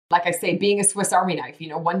Like I say, being a Swiss Army knife,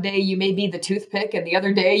 one day you may be the toothpick and the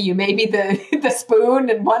other day you may be the spoon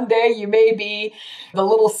and one day you may be the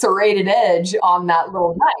little serrated edge on that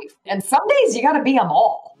little knife. And some days you got to be them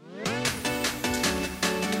all.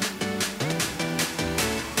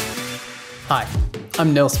 Hi,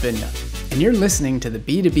 I'm Nils Vinja, and you're listening to the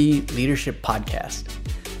B2B Leadership Podcast,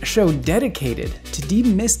 a show dedicated to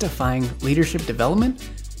demystifying leadership development,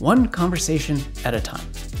 one conversation at a time.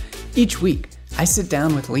 Each week, I sit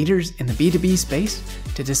down with leaders in the B2B space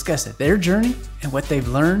to discuss their journey and what they've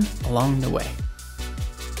learned along the way.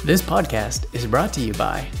 This podcast is brought to you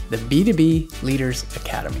by the B2B Leaders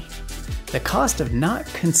Academy. The cost of not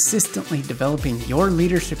consistently developing your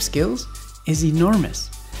leadership skills is enormous,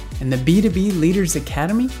 and the B2B Leaders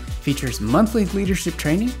Academy features monthly leadership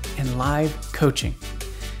training and live coaching.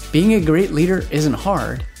 Being a great leader isn't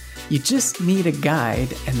hard. You just need a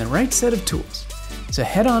guide and the right set of tools. So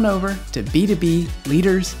head on over to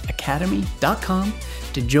b2bleadersacademy.com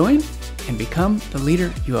to join and become the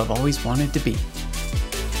leader you have always wanted to be.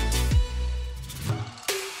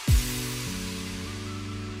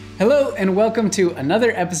 Hello, and welcome to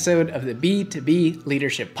another episode of the B2B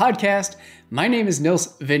Leadership Podcast. My name is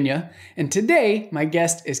Nils Vinja, and today my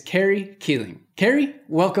guest is Carrie Keeling. Carrie,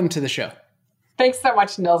 welcome to the show. Thanks so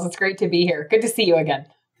much, Nils. It's great to be here. Good to see you again.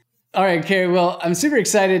 All right, Carrie. Well, I'm super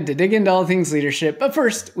excited to dig into all things leadership. But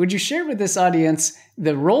first, would you share with this audience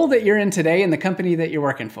the role that you're in today and the company that you're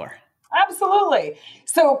working for? Absolutely.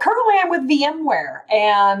 So currently I'm with VMware,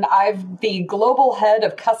 and I'm the global head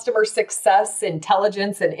of customer success,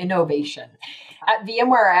 intelligence, and innovation. At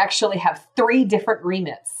VMware, I actually have 3 different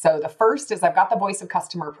remits. So the first is I've got the Voice of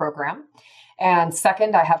Customer program. And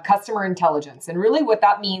second, I have customer intelligence. And really what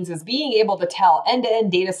that means is being able to tell end-to-end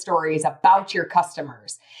data stories about your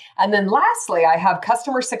customers. And then lastly, I have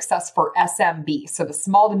customer success for SMB, so the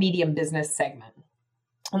small to medium business segment.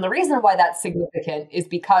 And the reason why that's significant is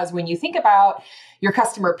because when you think about your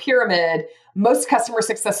customer pyramid, most customer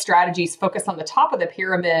success strategies focus on the top of the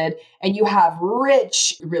pyramid, and you have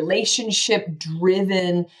rich,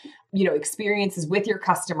 relationship-driven experiences with your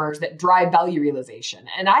customers that drive value realization.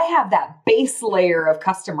 And I have that base layer of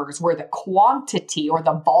customers where the quantity or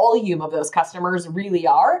the volume of those customers really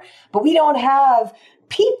are, but we don't have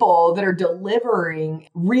people that are delivering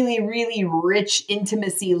really, really rich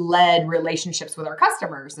intimacy-led relationships with our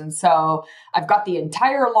customers. And so I've got the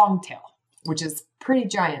entire long tail, which is pretty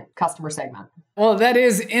giant customer segment. Well, that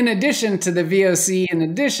is in addition to the VOC, in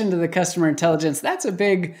addition to the customer intelligence, that's a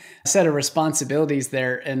big set of responsibilities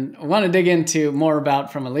there. And I want to dig into more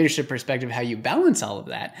about, from a leadership perspective, how you balance all of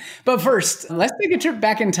that. But first, let's take a trip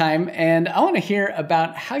back in time. And I want to hear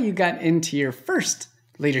about how you got into your first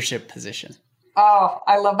leadership position. Oh,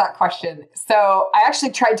 I love that question. So I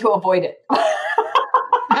actually tried to avoid it.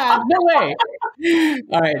 No way.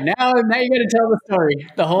 All right. Now you got to tell the story,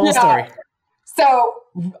 the whole story. So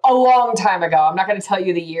a long time ago, I'm not going to tell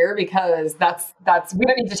you the year because that's we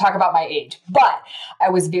don't need to talk about my age, but I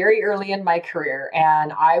was very early in my career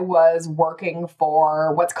and I was working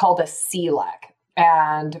for what's called a CLEC.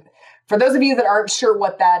 And for those of you that aren't sure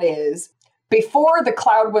what that is, before the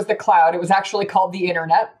cloud was the cloud, it was actually called the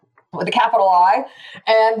internet with a capital I.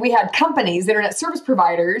 And we had companies, internet service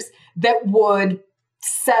providers, that would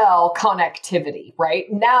sell connectivity, right?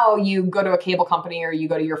 Now you go to a cable company or you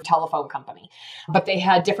go to your telephone company, but they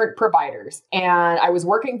had different providers. And I was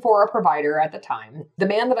working for a provider at the time. The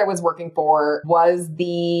man that I was working for was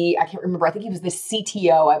I can't remember, I think he was the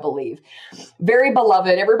CTO, I believe. Very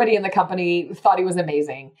beloved. Everybody in the company thought he was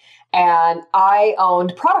amazing. And I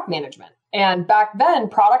owned product management. And back then,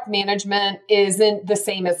 product management isn't the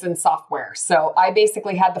same as in software. So I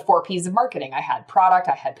basically had the 4 Ps of marketing. I had product,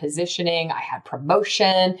 I had positioning, I had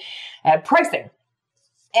promotion, I had pricing.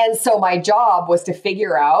 And so my job was to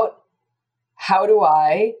figure out, how do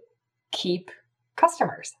I keep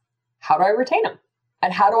customers? How do I retain them?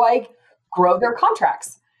 And how do I grow their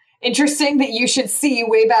contracts? Interesting that you should see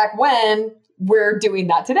way back when we're doing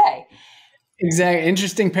that today. Exactly.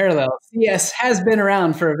 Interesting parallel. CS has been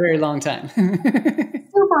around for a very long time.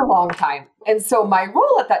 Super long time. And so my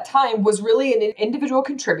role at that time was really an individual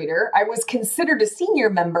contributor. I was considered a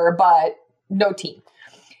senior member, but no team.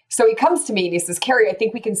 So he comes to me and he says, Carrie, I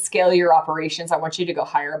think we can scale your operations. I want you to go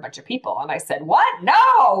hire a bunch of people. And I said, what? No,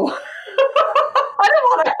 I don't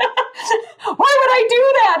want to. Why would I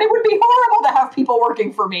do that? It would be horrible to have people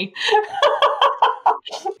working for me.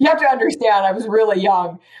 You have to understand, I was really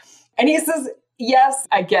young. And he says, yes,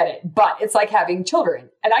 I get it, but it's like having children.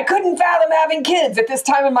 And I couldn't fathom having kids at this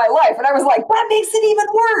time in my life. And I was like, that makes it even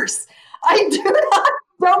worse.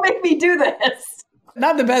 Don't make me do this.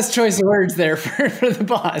 Not the best choice of words there for the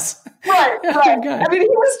boss. Right. I mean, he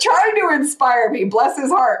was trying to inspire me, bless his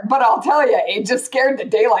heart. But I'll tell you, it just scared the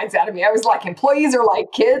daylights out of me. I was like, employees are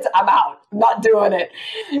like kids. I'm out. I'm not doing it.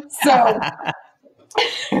 So,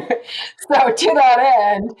 so to that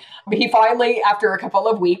end, he finally, after a couple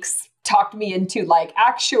of weeks, talked me into like,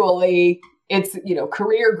 actually, it's,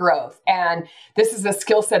 career growth. And this is a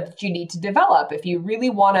skill set that you need to develop. If you really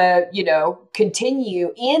want to,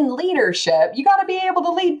 continue in leadership, you got to be able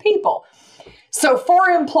to lead people. So 4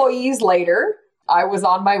 employees later, I was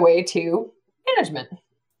on my way to management.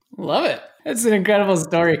 Love it. It's an incredible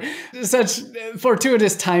story. Such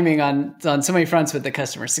fortuitous timing on so many fronts with the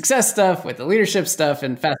customer success stuff, with the leadership stuff,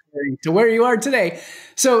 and fast forwarding to where you are today.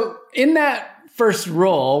 So in that first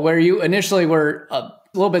role where you initially were a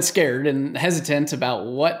little bit scared and hesitant about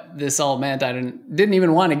what this all meant, I didn't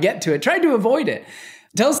even want to get to it, tried to avoid it.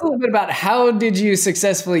 Tell us a little bit about how did you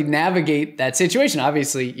successfully navigate that situation?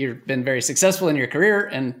 Obviously, you've been very successful in your career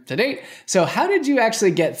and to date. So how did you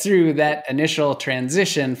actually get through that initial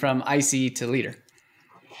transition from IC to leader?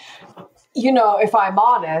 If I'm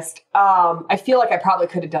honest, I feel like I probably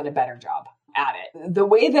could have done a better job at it. The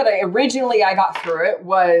way that I got through it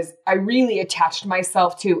was I really attached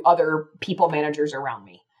myself to other people managers around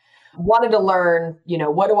me. Wanted to learn,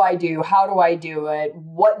 what do I do? How do I do it?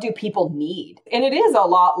 What do people need? And it is a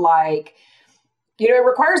lot like, it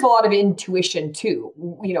requires a lot of intuition too.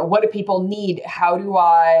 What do people need? How do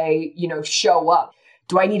I, show up?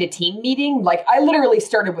 Do I need a team meeting? Like I literally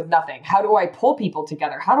started with nothing. How do I pull people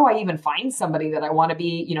together? How do I even find somebody that I want to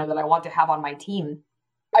be, that I want to have on my team?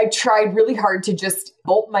 I tried really hard to just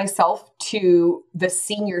bolt myself to the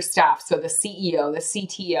senior staff. So the CEO, the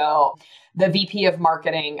CTO, the VP of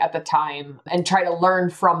marketing at the time, and try to learn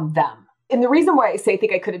from them. And the reason why I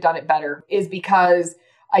think I could have done it better is because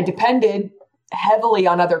I depended heavily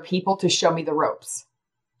on other people to show me the ropes.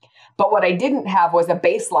 But what I didn't have was a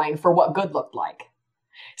baseline for what good looked like.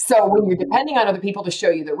 So when you're depending on other people to show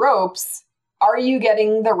you the ropes, are you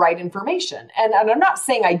getting the right information? And I'm not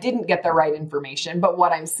saying I didn't get the right information, but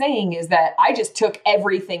what I'm saying is that I just took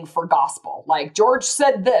everything for gospel. Like George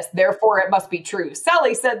said this, therefore it must be true.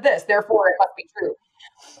 Sally said this, therefore it must be true.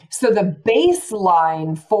 So the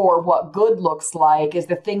baseline for what good looks like is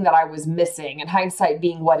the thing that I was missing. And hindsight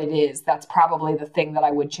being what it is, that's probably the thing that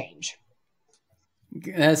I would change.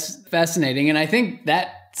 That's fascinating. And I think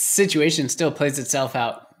that situation still plays itself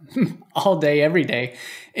out all day, every day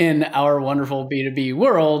in our wonderful B2B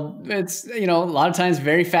world. It's, a lot of times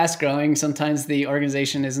very fast growing. Sometimes the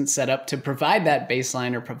organization isn't set up to provide that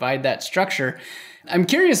baseline or provide that structure. I'm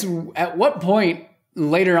curious, at what point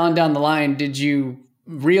later on down the line did you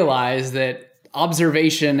realize that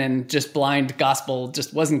observation and just blind gospel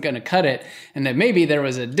just wasn't going to cut it, and that maybe there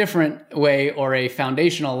was a different way or a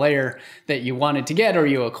foundational layer that you wanted to get or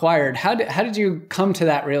you acquired? How did you come to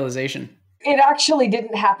that realization? It actually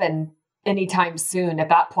didn't happen anytime soon at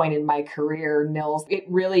that point in my career, Nils. It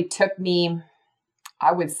really took me,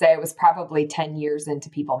 I would say it was probably 10 years into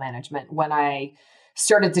people management when I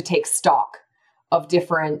started to take stock of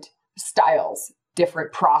different styles,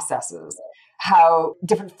 different processes, how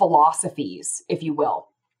different philosophies, if you will.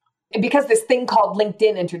 And because this thing called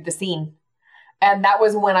LinkedIn entered the scene. And that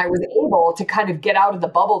was when I was able to kind of get out of the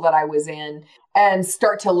bubble that I was in and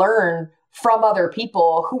start to learn from other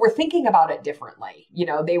people who were thinking about it differently.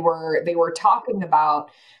 They were talking about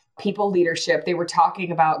people leadership. They were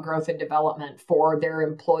talking about growth and development for their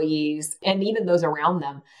employees and even those around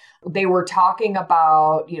them. They were talking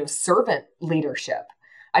about, servant leadership.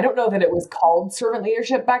 I don't know that it was called servant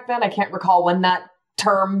leadership back then. I can't recall when that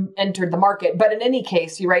term entered the market, but in any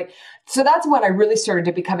case, you're right. So that's when I really started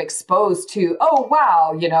to become exposed to, oh,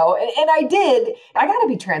 wow, and I got to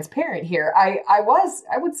be transparent here. I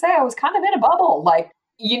would say I was kind of in a bubble, like,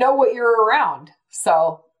 what you're around.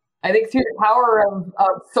 So I think through the power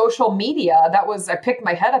of social media, I picked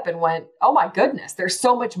my head up and went, oh my goodness, there's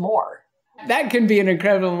so much more. That can be an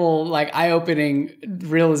incredible, eye-opening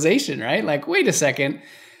realization, right? Like, wait a second.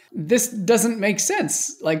 This doesn't make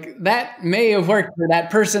sense. Like that may have worked for that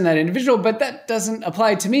person, that individual, but that doesn't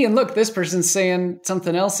apply to me. And look, this person's saying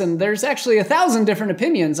something else. And there's actually 1,000 different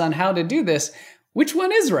opinions on how to do this. Which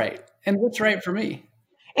one is right? And what's right for me?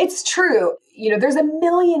 It's true. There's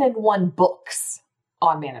 1,000,001 books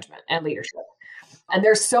on management and leadership. And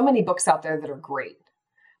there's so many books out there that are great.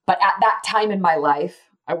 But at that time in my life,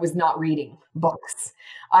 I was not reading books.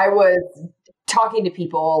 I was talking to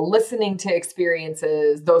people, listening to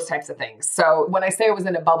experiences, those types of things. So when I say I was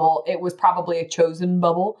in a bubble, it was probably a chosen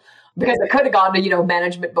bubble because I could have gone to,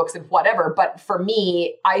 management books and whatever. But for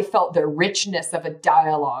me, I felt the richness of a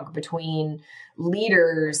dialogue between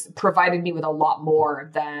leaders provided me with a lot more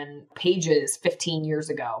than pages 15 years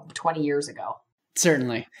ago, 20 years ago.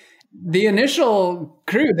 Certainly. The initial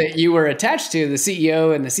crew that you were attached to, the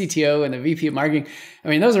CEO and the CTO and the VP of marketing, I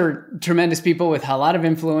mean, those are tremendous people with a lot of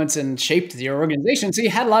influence and shaped your organization. So you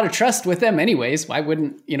had a lot of trust with them anyways. Why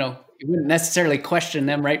wouldn't, you wouldn't necessarily question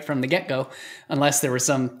them right from the get-go unless there was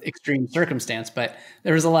some extreme circumstance, but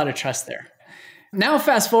there was a lot of trust there. Now,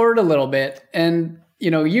 fast forward a little bit and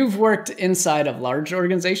you've worked inside of large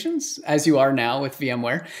organizations, as you are now with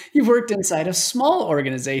VMware. You've worked inside of small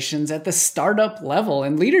organizations at the startup level,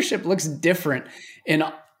 and leadership looks different in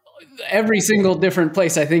every single different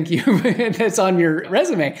place I think that's on your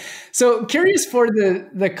resume. So curious for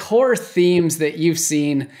the core themes that you've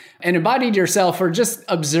seen and embodied yourself or just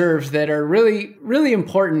observed that are really, really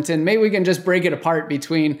important. And maybe we can just break it apart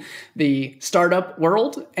between the startup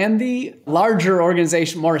world and the larger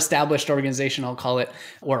organization, more established organization, I'll call it,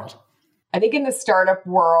 world. I think in the startup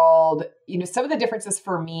world, some of the differences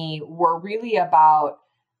for me were really about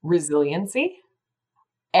resiliency.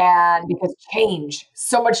 And because change,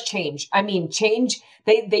 so much change. I mean, change,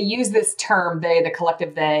 they use this term, the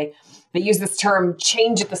collective they use this term,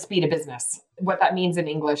 change at the speed of business. What that means in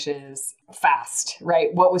English is fast,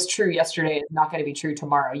 right? What was true yesterday is not going to be true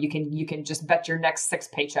tomorrow. You can just bet your next 6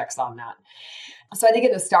 paychecks on that. So I think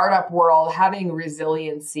in the startup world, having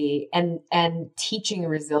resiliency and teaching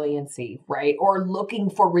resiliency, right? Or looking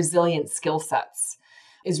for resilient skill sets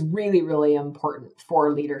is really, really important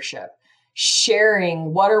for leadership.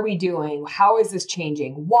 Sharing, what are we doing? How is this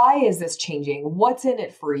changing? Why is this changing? What's in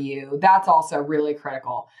it for you? That's also really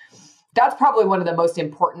critical. That's probably one of the most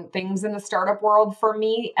important things in the startup world for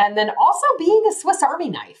me. And then also being a Swiss Army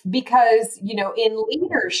knife, because, in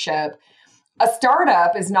leadership, a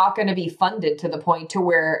startup is not going to be funded to the point to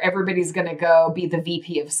where everybody's going to go be the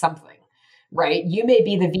VP of something, right? You may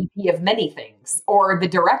be the VP of many things or the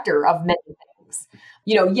director of many things.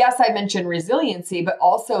 Yes, I mentioned resiliency, but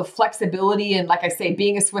also flexibility. And like I say,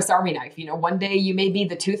 being a Swiss Army knife, one day you may be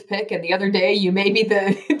the toothpick and the other day you may be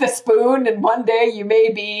the spoon. And one day you may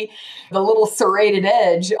be the little serrated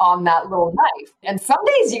edge on that little knife. And some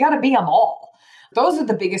days you got to be them all. Those are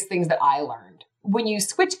the biggest things that I learned. When you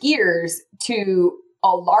switch gears to a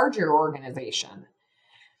larger organization,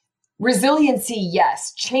 resiliency,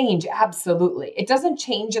 yes. Change, absolutely. It doesn't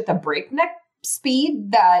change at the breakneck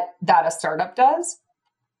speed that a startup does.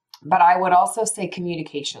 But I would also say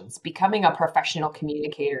communications. Becoming a professional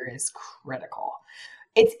communicator is critical.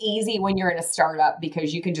 It's easy when you're in a startup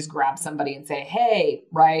because you can just grab somebody and say, hey,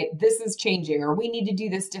 right, this is changing, or we need to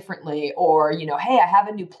do this differently, or, hey, I have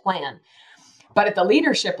a new plan. But at the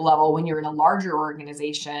leadership level, when you're in a larger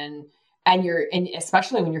organization and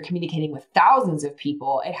especially when you're communicating with thousands of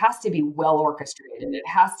people, it has to be well orchestrated. It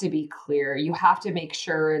has to be clear. You have to make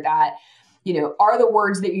sure that are the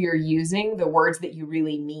words that you're using the words that you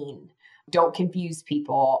really mean? Don't confuse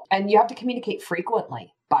people. And you have to communicate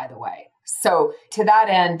frequently, by the way. So to that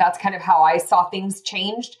end, that's kind of how I saw things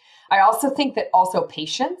changed. I also think that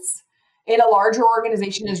patience in a larger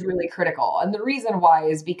organization is really critical. And the reason why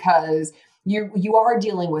is because you are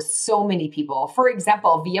dealing with so many people. For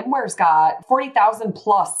example, VMware's got 40,000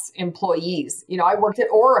 plus employees. I worked at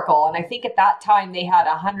Oracle, and I think at that time they had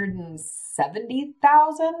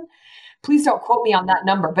 170,000. Please don't quote me on that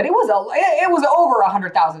number, but it was over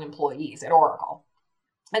 100,000 employees at Oracle.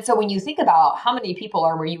 And so when you think about how many people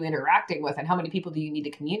were you interacting with and how many people do you need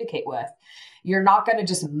to communicate with, you're not going to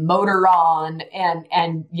just motor on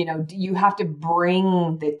and you have to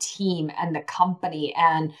bring the team and the company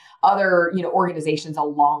and other, organizations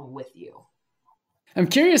along with you. I'm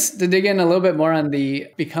curious to dig in a little bit more on the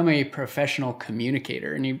becoming a professional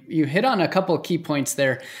communicator. And you hit on a couple of key points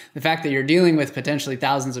there. The fact that you're dealing with potentially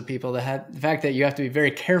thousands of people, the fact that you have to be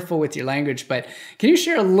very careful with your language. But can you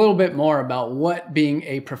share a little bit more about what being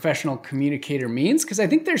a professional communicator means? Because I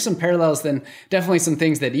think there's some parallels, then definitely some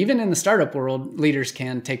things that even in the startup world, leaders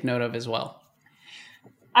can take note of as well.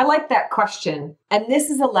 I like that question. And this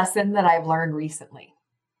is a lesson that I've learned recently,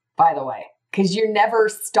 by the way, because you never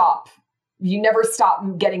stop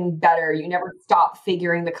getting better. You never stop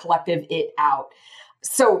figuring the collective it out.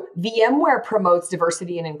 So VMware promotes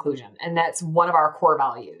diversity and inclusion, and that's one of our core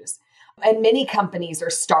values. And many companies are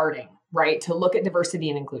starting, right, to look at diversity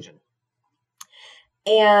and inclusion.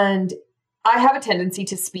 And I have a tendency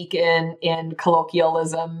to speak in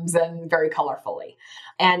colloquialisms and very colorfully.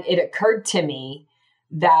 And it occurred to me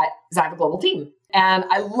that I have a global team. And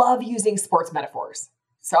I love using sports metaphors.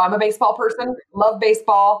 So I'm a baseball person, love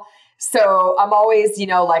baseball. So I'm always,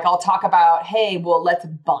 like I'll talk about, hey, well, let's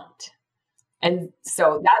bunt. And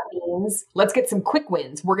so that means let's get some quick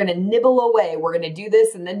wins. We're going to nibble away. We're going to do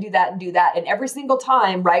this and then do that and do that. And every single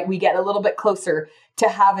time, right, we get a little bit closer to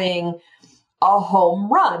having a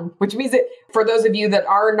home run, which means that for those of you that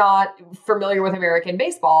are not familiar with American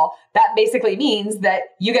baseball, that basically means that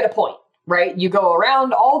you get a point, right? You go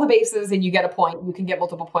around all the bases and you get a point. You can get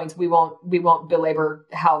multiple points. We won't belabor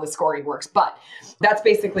how the scoring works, but that's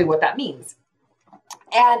basically what that means.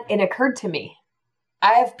 And it occurred to me,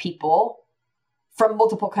 I have people from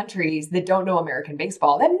multiple countries that don't know American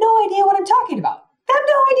baseball. They have no idea what I'm talking about. They have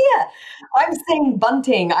no idea. I'm saying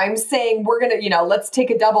bunting. I'm saying we're going to, let's take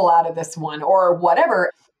a double out of this one or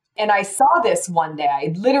whatever. And I saw this one day.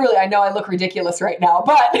 I know I look ridiculous right now,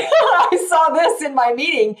 but I saw this in my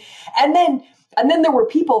meeting. And then there were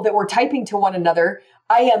people that were typing to one another.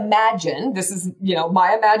 I imagine, this is,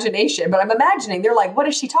 my imagination, but I'm imagining they're like, what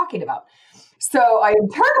is she talking about? So I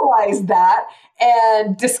internalized that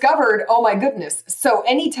and discovered, oh my goodness. So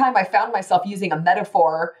anytime I found myself using a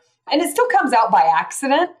metaphor, and it still comes out by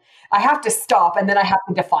accident, I have to stop and then I have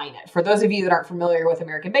to define it. For those of you that aren't familiar with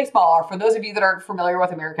American baseball, or for those of you that aren't familiar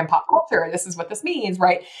with American pop culture, this is what this means,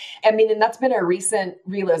 right? I mean, and that's been a recent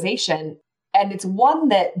realization. And it's one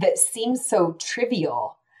that seems so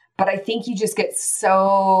trivial, but I think you just get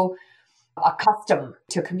so accustomed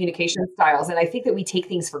to communication styles. And I think that we take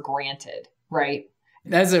things for granted, right?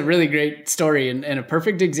 That's a really great story and a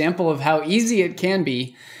perfect example of how easy it can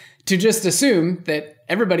be to just assume that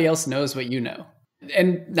everybody else knows what you know.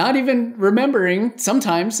 And not even remembering,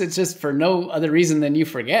 sometimes it's just for no other reason than you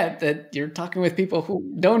forget that you're talking with people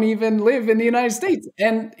who don't even live in the United States.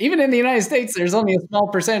 And even in the United States, there's only a small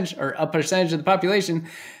percentage or a percentage of the population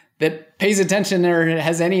that pays attention or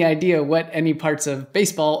has any idea what any parts of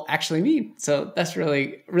baseball actually mean. So that's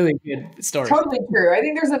really, really good story. Totally true. I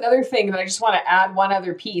think there's another thing that I just want to add one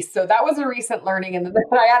other piece. So that was a recent learning. And then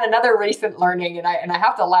I had another recent learning, and I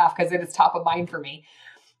have to laugh because it is top of mind for me,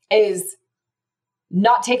 is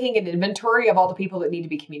not taking an inventory of all the people that need to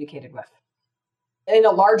be communicated with. In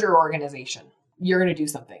a larger organization, you're going to do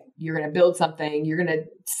something. You're going to build something. You're going to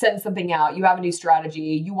send something out. You have a new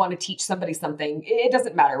strategy. You want to teach somebody something. It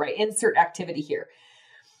doesn't matter, right? Insert activity here.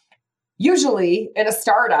 Usually in a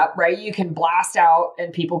startup, right, you can blast out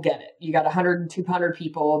and people get it. You got 100, 200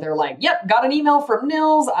 people. They're like, yep, got an email from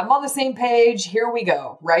Nils. I'm on the same page. Here we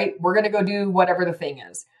go, right? We're going to go do whatever the thing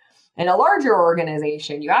is. In a larger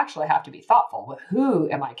organization, you actually have to be thoughtful with who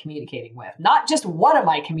am I communicating with? Not just what am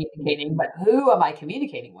I communicating, but who am I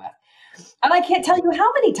communicating with? And I can't tell you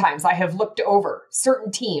how many times I have looked over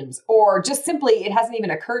certain teams, or just simply it hasn't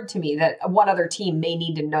even occurred to me that one other team may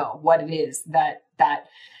need to know what it is that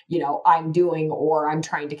I'm doing or I'm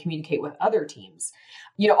trying to communicate with other teams.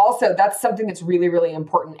 Also that's something that's really, really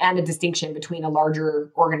important, and a distinction between a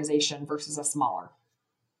larger organization versus a smaller.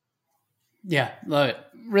 Yeah, love it.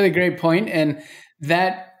 Really great point. And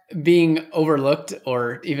that being overlooked,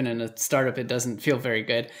 or even in a startup, it doesn't feel very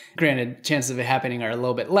good. Granted, chances of it happening are a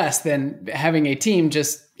little bit less than having a team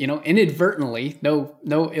just, inadvertently, no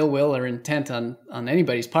ill will or intent on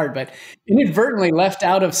anybody's part, but inadvertently left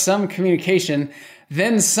out of some communication.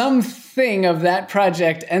 Then something of that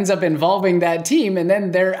project ends up involving that team, and then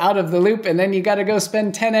they're out of the loop, and then you got to go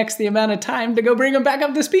spend 10x the amount of time to go bring them back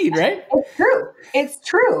up to speed, right? It's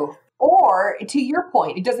true. Or to your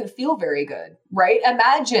point, it doesn't feel very good, right?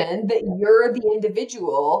 Imagine that you're the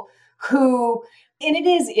individual who, and it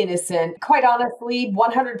is innocent. Quite honestly,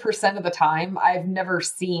 100% of the time, I've never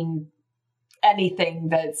seen anything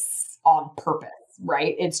that's on purpose,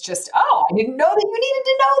 right? It's just, oh, I didn't know that you needed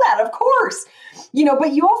to know that, of course.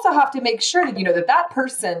 But you also have to make sure that, that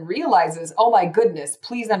person realizes, oh my goodness,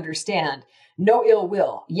 please understand, no ill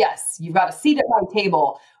will. Yes, you've got a seat at my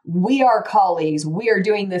table. We are colleagues. We are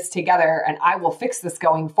doing this together, and I will fix this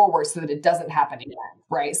going forward so that it doesn't happen again,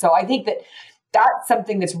 right? So I think that that's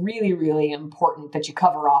something that's really, really important that you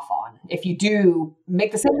cover off on if you do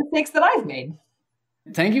make the same mistakes that I've made.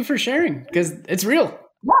 Thank you for sharing, because it's real.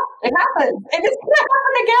 Yeah, it happens. And it's going to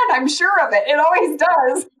happen again. I'm sure of it. It always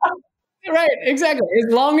does. Right, exactly.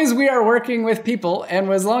 As long as we are working with people, and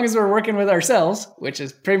as long as we're working with ourselves, which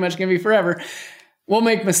is pretty much going to be forever, we'll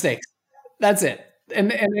make mistakes. That's it.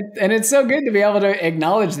 And it's so good to be able to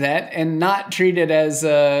acknowledge that and not treat it as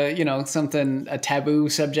something, a taboo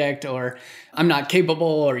subject, or I'm not capable,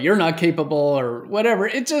 or you're not capable, or whatever.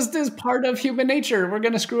 It just is part of human nature. We're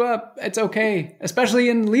going to screw up. It's okay, especially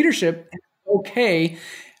in leadership. It's okay.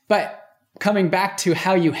 But coming back to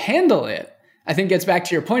how you handle it, I think gets back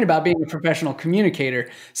to your point about being a professional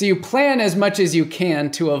communicator. So you plan as much as you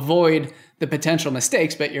can to avoid the potential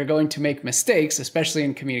mistakes, but you're going to make mistakes, especially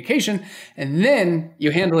in communication. And then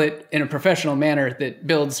you handle it in a professional manner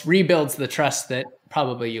that rebuilds the trust that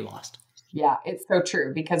probably you lost. Yeah, it's so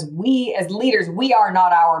true, because we as leaders, we are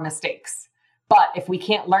not our mistakes. But if we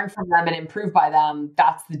can't learn from them and improve by them,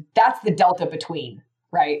 that's the delta between,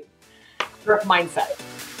 right? Growth mindset.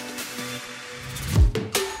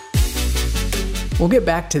 We'll get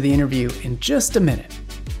back to the interview in just a minute.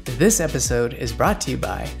 This episode is brought to you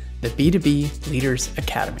by the B2B Leaders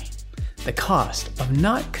Academy. The cost of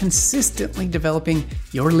not consistently developing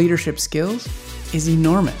your leadership skills is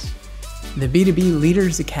enormous. The B2B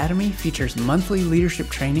Leaders Academy features monthly leadership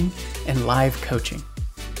training and live coaching.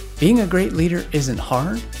 Being a great leader isn't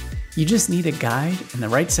hard. You just need a guide and the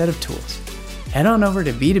right set of tools. Head on over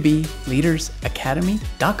to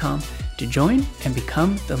b2bleadersacademy.com to join and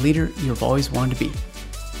become the leader you've always wanted to be.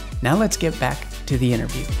 Now let's get back to the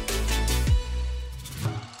interview.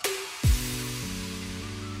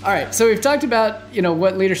 All right, so we've talked about,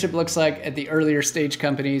 what leadership looks like at the earlier stage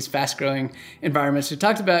companies, fast-growing environments. We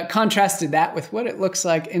talked about, contrasted that with what it looks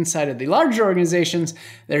like inside of the larger organizations.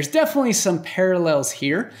 There's definitely some parallels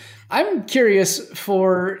here. I'm curious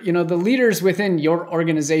for, the leaders within your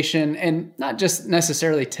organization, and not just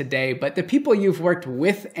necessarily today, but the people you've worked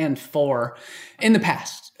with and for in the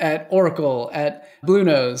past, at Oracle, at Blue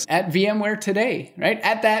Nose, at VMware today, right?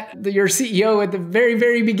 At your CEO at the very,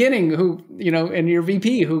 very beginning who, and your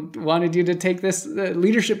VP who wanted you to take this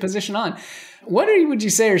leadership position on. What would you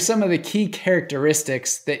say are some of the key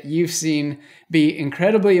characteristics that you've seen be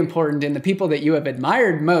incredibly important in the people that you have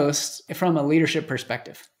admired most from a leadership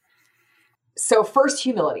perspective? So first,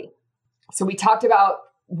 humility. So we talked about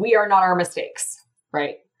we are not our mistakes,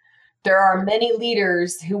 right? There are many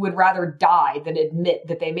leaders who would rather die than admit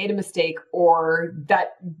that they made a mistake or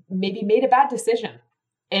that maybe made a bad decision.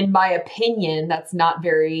 In my opinion, that's not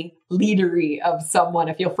very leadery of someone,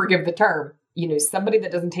 if you'll forgive the term. Somebody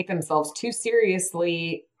that doesn't take themselves too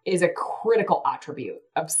seriously is a critical attribute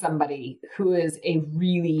of somebody who is a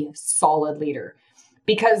really solid leader,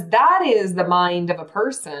 because that is the mind of a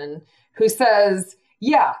person who says,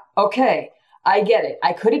 yeah, okay, I get it.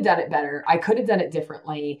 I could have done it better. I could have done it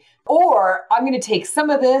differently. Or I'm going to take some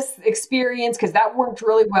of this experience because that worked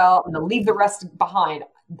really well. I'm going to leave the rest behind.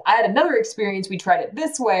 I had another experience. We tried it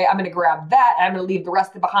this way. I'm going to grab that and I'm going to leave the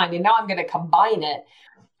rest behind. And now I'm going to combine it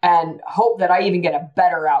and hope that I even get a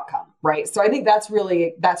better outcome, right? So I think that's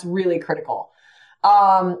really critical.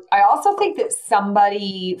 I also think that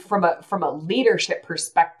somebody from a leadership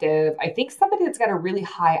perspective, I think somebody that's got a really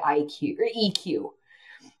high IQ or EQ,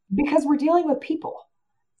 because we're dealing with people,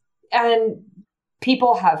 and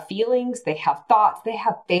people have feelings, they have thoughts, they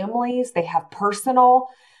have families, they have personal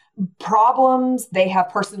problems, they have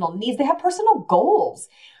personal needs, they have personal goals.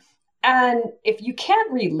 And if you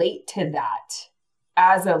can't relate to that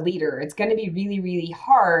as a leader, it's going to be really, really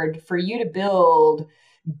hard for you to build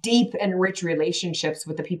deep and rich relationships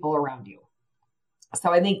with the people around you.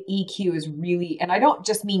 So I think EQ is really, and I don't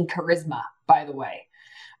just mean charisma, by the way.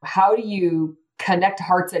 How do you connect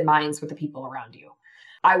hearts and minds with the people around you?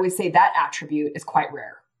 I would say that attribute is quite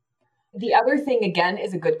rare. The other thing, again,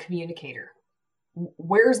 is a good communicator.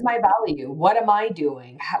 Where's my value? What am I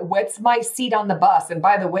doing? What's my seat on the bus? And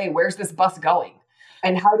by the way, where's this bus going?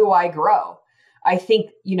 And how do I grow? I think,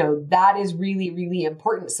 that is really, really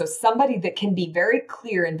important. So somebody that can be very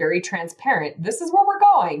clear and very transparent. This is where we're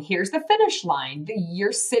going. Here's the finish line.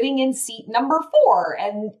 You're sitting in seat number 4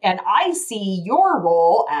 and I see your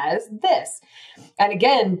role as this. And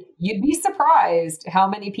again, you'd be surprised how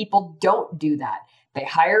many people don't do that. They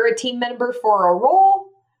hire a team member for a role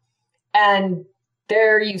and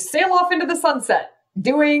there you sail off into the sunset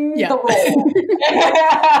doing the role.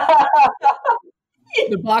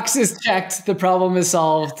 The box is checked. The problem is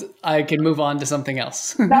solved. I can move on to something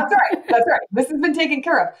else. That's right. This has been taken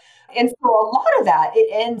care of. And so a lot of that, it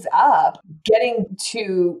ends up getting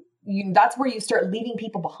to, that's where you start leaving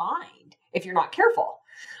people behind if you're not careful.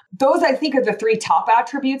 Those, I think, are the 3 top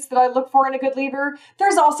attributes that I look for in a good leader.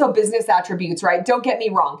 There's also business attributes, right? Don't get me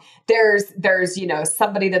wrong. There's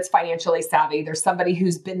somebody that's financially savvy. There's somebody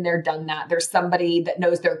who's been there, done that. There's somebody that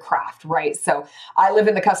knows their craft, right? So I live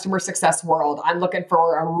in the customer success world. I'm looking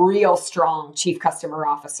for a real strong chief customer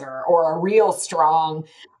officer or a real strong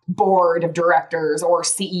board of directors or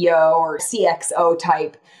CEO or CXO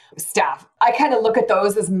type staff. I kind of look at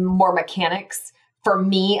those as more mechanics. For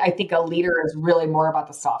me, I think a leader is really more about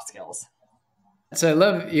the soft skills. So I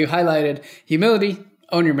love you highlighted humility,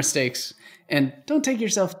 own your mistakes, and don't take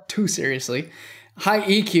yourself too seriously. High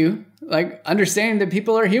EQ, like understanding that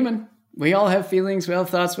people are human, We all have feelings, we all have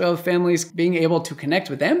thoughts, we all have families. Being able to connect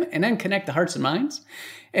with them and then connect the hearts and minds,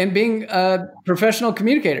 and being a professional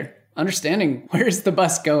communicator, understanding where's the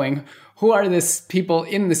bus going, who are these people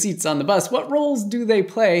in the seats on the bus, what roles do they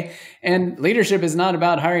play? And leadership is not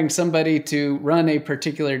about hiring somebody to run a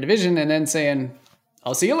particular division and then saying,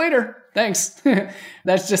 I'll see you later. Thanks.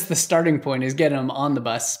 That's just the starting point, is getting them on the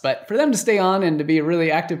bus. But for them to stay on and to be a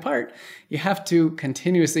really active part, you have to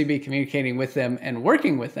continuously be communicating with them and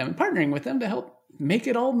working with them and partnering with them to help make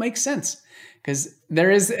it all make sense. Because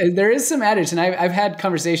there is some adage, and I've had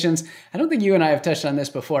conversations, I don't think you and I have touched on this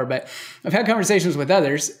before, but I've had conversations with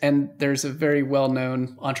others, and there's a very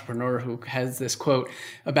well-known entrepreneur who has this quote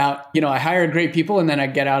about, I hire great people and then I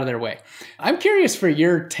get out of their way. I'm curious for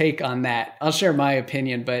your take on that. I'll share my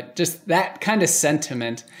opinion, but just that kind of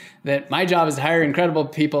sentiment that my job is to hire incredible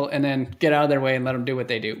people and then get out of their way and let them do what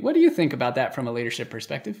they do. What do you think about that from a leadership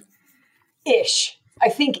perspective? Ish. I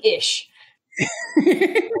think ish.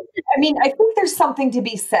 I think there's something to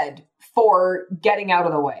be said for getting out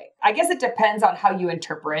of the way. I guess it depends on how you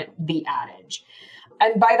interpret the adage.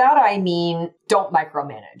 And by that, I mean, don't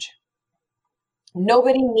micromanage.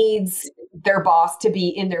 Nobody needs their boss to be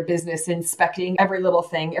in their business inspecting every little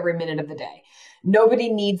thing every minute of the day.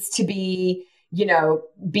 Nobody needs to be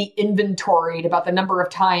inventoried about the number of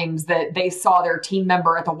times that they saw their team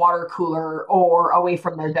member at the water cooler or away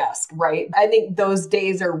from their desk, right? I think those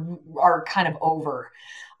days are kind of over.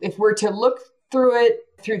 If we're to look through it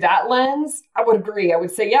through that lens, I would agree. I would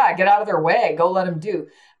say, yeah, get out of their way, go let them do.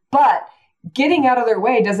 But getting out of their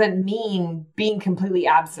way doesn't mean being completely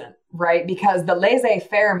absent, right? Because the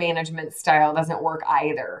laissez-faire management style doesn't work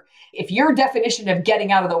either. If your definition of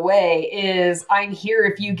getting out of the way is I'm here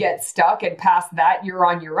if you get stuck, and past that, you're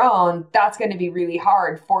on your own, that's going to be really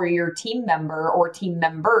hard for your team member or team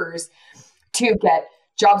members to get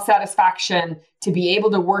job satisfaction, to be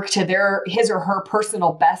able to work to his or her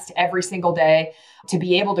personal best every single day, to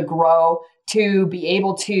be able to grow, to be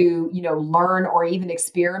able to, learn or even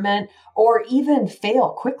experiment or even fail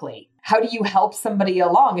quickly. How do you help somebody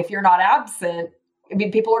along if you're not absent?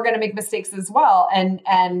 People are going to make mistakes as well.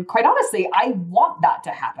 And quite honestly, I want that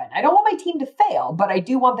to happen. I don't want my team to fail, but I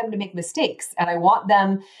do want them to make mistakes. And I want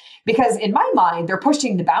them, because in my mind, they're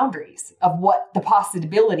pushing the boundaries of what the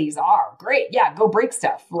possibilities are. Great. Yeah. Go break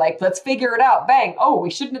stuff. Let's figure it out. Bang. Oh, we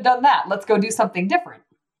shouldn't have done that. Let's go do something different.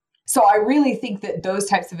 So I really think that those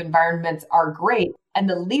types of environments are great. And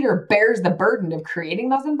the leader bears the burden of creating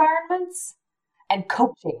those environments and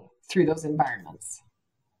coaching through those environments.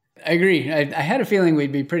 I agree. I had a feeling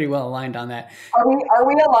we'd be pretty well aligned on that. Are we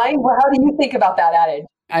aligned? Well, how do you think about that adage?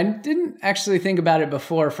 I didn't actually think about it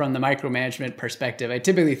before from the micromanagement perspective. I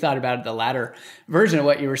typically thought about the latter version of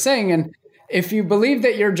what you were saying. And if you believe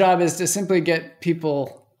that your job is to simply get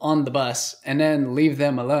people on the bus and then leave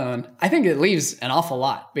them alone, I think it leaves an awful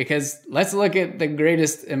lot, because let's look at the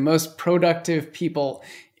greatest and most productive people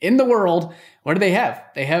in the world. What do they have?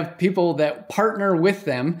 They have people that partner with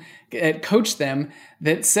them, that coach them,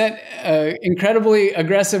 that set incredibly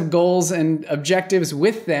aggressive goals and objectives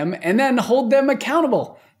with them, and then hold them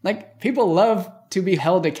accountable. People love to be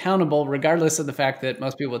held accountable, regardless of the fact that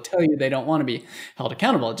most people tell you they don't want to be held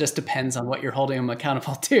accountable. It just depends on what you're holding them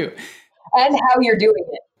accountable to. And how you're doing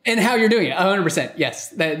it. And how you're doing it. 100%. Yes.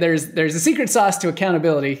 There's a secret sauce to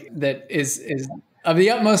accountability that is of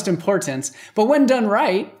the utmost importance. But when done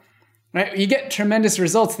right, you get tremendous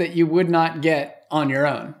results that you would not get on your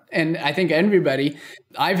own. And I think everybody,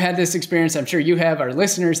 I've had this experience, I'm sure you have, our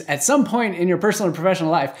listeners, at some point in your personal and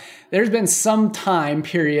professional life, there's been some time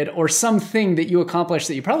period or something that you accomplished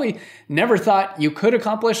that you probably never thought you could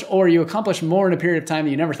accomplish, or you accomplished more in a period of time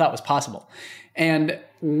that you never thought was possible. And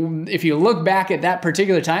if you look back at that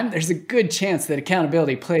particular time, there's a good chance that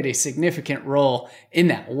accountability played a significant role in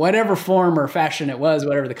that, whatever form or fashion it was,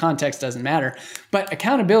 whatever the context, doesn't matter. But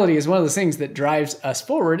accountability is one of those things that drives us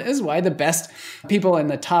forward, is why the best people in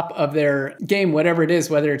the top of their game, whatever it is,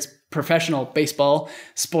 whether it's professional baseball,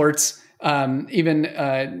 sports,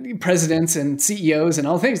 even presidents and CEOs and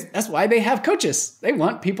all things, that's why they have coaches. They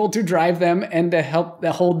want people to drive them and to help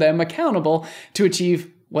hold them accountable to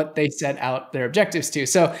achieve what they set out their objectives to.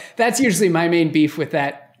 So that's usually my main beef with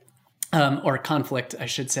that, or conflict, I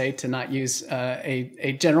should say, to not use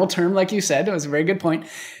a general term like you said. It was a very good point.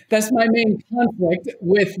 That's my main conflict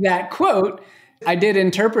with that quote. I did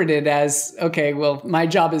interpret it as, okay, well, my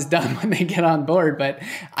job is done when they get on board, but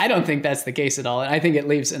I don't think that's the case at all. And I think it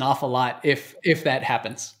leaves an awful lot if that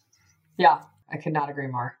happens. Yeah, I could not agree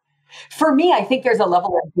more. For me, I think there's a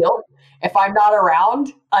level of guilt. If I'm not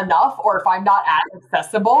around enough or if I'm not as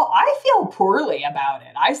accessible, I feel poorly about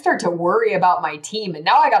it. I start to worry about my team. And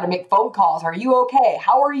now I got to make phone calls. Are you okay?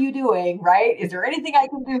 How are you doing? Right? Is there anything I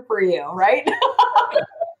can do for you? Right?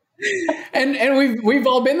 And we've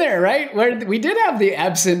all been there, right? Where we did have the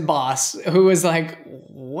absent boss who was like,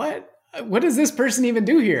 what does this person even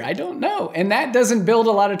do here? I don't know. And that doesn't build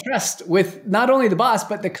a lot of trust with not only the boss,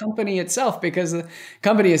 but the company itself, because the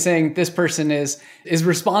company is saying this person is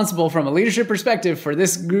responsible from a leadership perspective for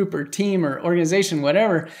this group or team or organization,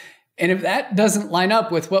 whatever. And if that doesn't line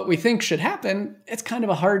up with what we think should happen, it's kind of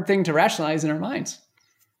a hard thing to rationalize in our minds.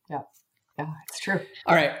 Yeah, it's true.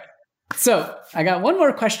 All right. So I got one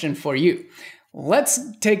more question for you. Let's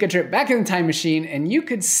take a trip back in the time machine, and you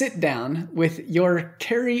could sit down with your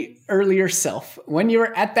Carrie earlier self when you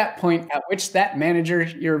were at that point at which that manager,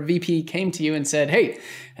 your VP, came to you and said, hey,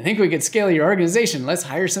 I think we could scale your organization. Let's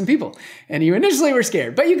hire some people. And you initially were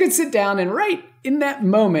scared, but you could sit down and right in that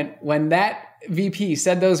moment when that VP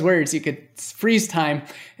said those words, you could freeze time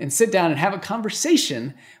and sit down and have a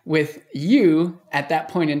conversation with you at that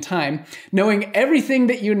point in time, knowing everything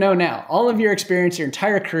that you know now, all of your experience, your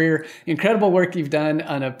entire career, incredible work you've done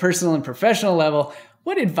on a personal and professional level.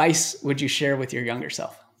 What advice would you share with your younger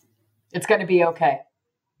self? It's going to be okay.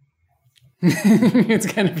 It's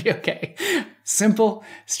going to be okay. Simple,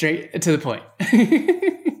 straight to the point.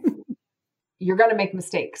 You're going to make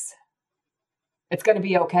mistakes. It's going to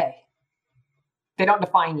be okay. They don't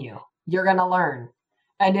define you. You're going to learn,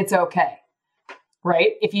 and it's okay,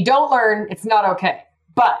 right? If you don't learn, it's not okay.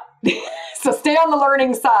 But so stay on the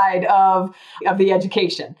learning side of the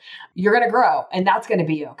education. You're going to grow, and that's going to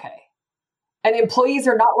be okay. And employees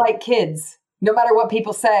are not like kids. No matter what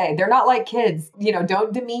people say, they're not like kids.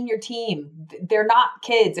 Don't demean your team. They're not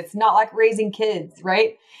kids. It's not like raising kids,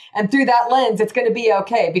 right? And through that lens, it's going to be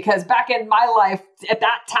okay. Because back in my life, at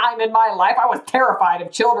that time in my life, I was terrified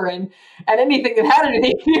of children and anything that had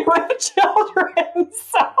anything to do with children.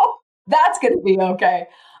 So that's going to be okay.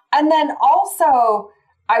 And then also,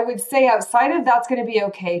 I would say outside of that's going to be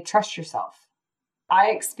okay, trust yourself.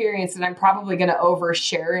 I experienced, and I'm probably going to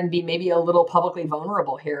overshare and be maybe a little publicly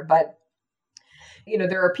vulnerable here, but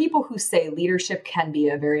there are people who say leadership can be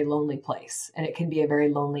a very lonely place and it can be a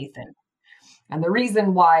very lonely thing. And the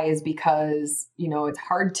reason why is because, it's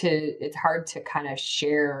hard to kind of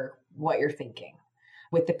share what you're thinking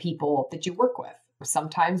with the people that you work with.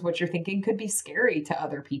 Sometimes what you're thinking could be scary to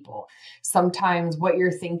other people. Sometimes what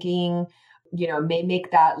you're thinking, may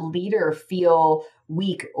make that leader feel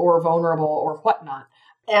weak or vulnerable or whatnot.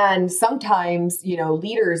 And sometimes,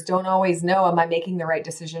 leaders don't always know, am I making the right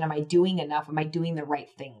decision? Am I doing enough? Am I doing the right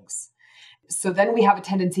things? So then we have a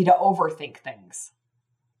tendency to overthink things.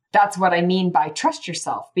 That's what I mean by trust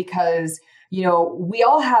yourself, because, we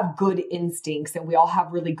all have good instincts and we all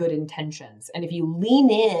have really good intentions. And if you lean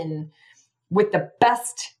in with the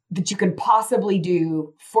best that you can possibly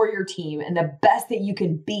do for your team and the best that you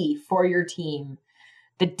can be for your team,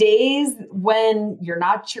 the days when you're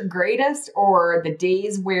not your greatest or the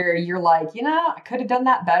days where you're like, I could have done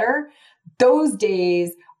that better, those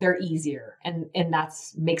days, they're easier. And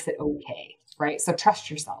that's makes it okay, right? So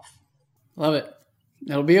trust yourself. Love it.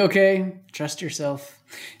 It'll be okay. Trust yourself.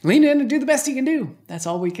 Lean in and do the best you can do. That's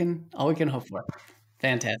all we can hope for.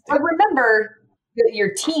 Fantastic. But remember that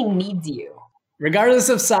your team needs you. Regardless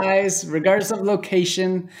of size, regardless of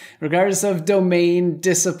location, regardless of domain,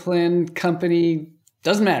 discipline, company,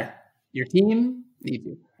 doesn't matter. Your team needs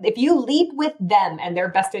you. If you lead with them and their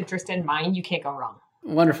best interest in mind, you can't go wrong.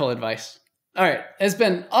 Wonderful advice. All right. It's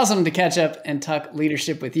been awesome to catch up and talk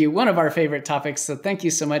leadership with you. One of our favorite topics. So thank you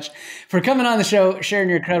so much for coming on the show, sharing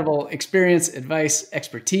your incredible experience, advice,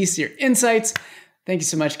 expertise, your insights. Thank you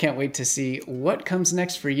so much. Can't wait to see what comes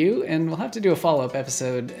next for you. And we'll have to do a follow-up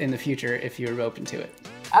episode in the future if you're open to it.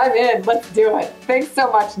 I'm in. Let's do it. Thanks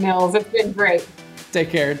so much, Nils. It's been great. Take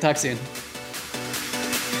care. Talk soon.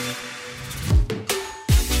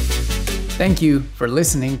 Thank you for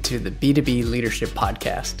listening to the B2B Leadership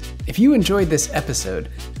Podcast. If you enjoyed this episode,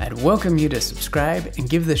 I'd welcome you to subscribe and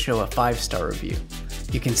give the show a 5-star review.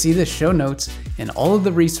 You can see the show notes and all of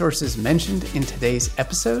the resources mentioned in today's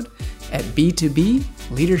episode at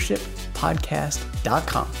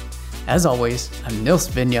b2bleadershippodcast.com. As always, I'm Nils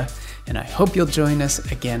Vinje, and I hope you'll join us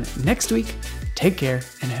again next week. Take care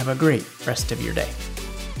and have a great rest of your day.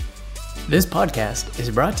 This podcast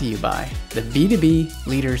is brought to you by the B2B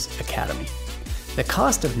Leaders Academy. The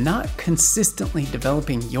cost of not consistently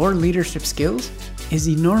developing your leadership skills is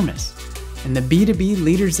enormous, and the B2B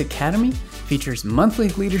Leaders Academy features monthly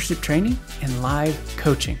leadership training and live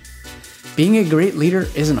coaching. Being a great leader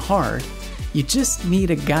isn't hard. You just need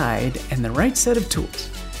a guide and the right set of tools.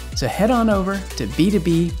 So head on over to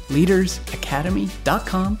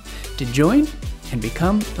b2bleadersacademy.com to join and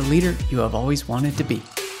become the leader you have always wanted to be.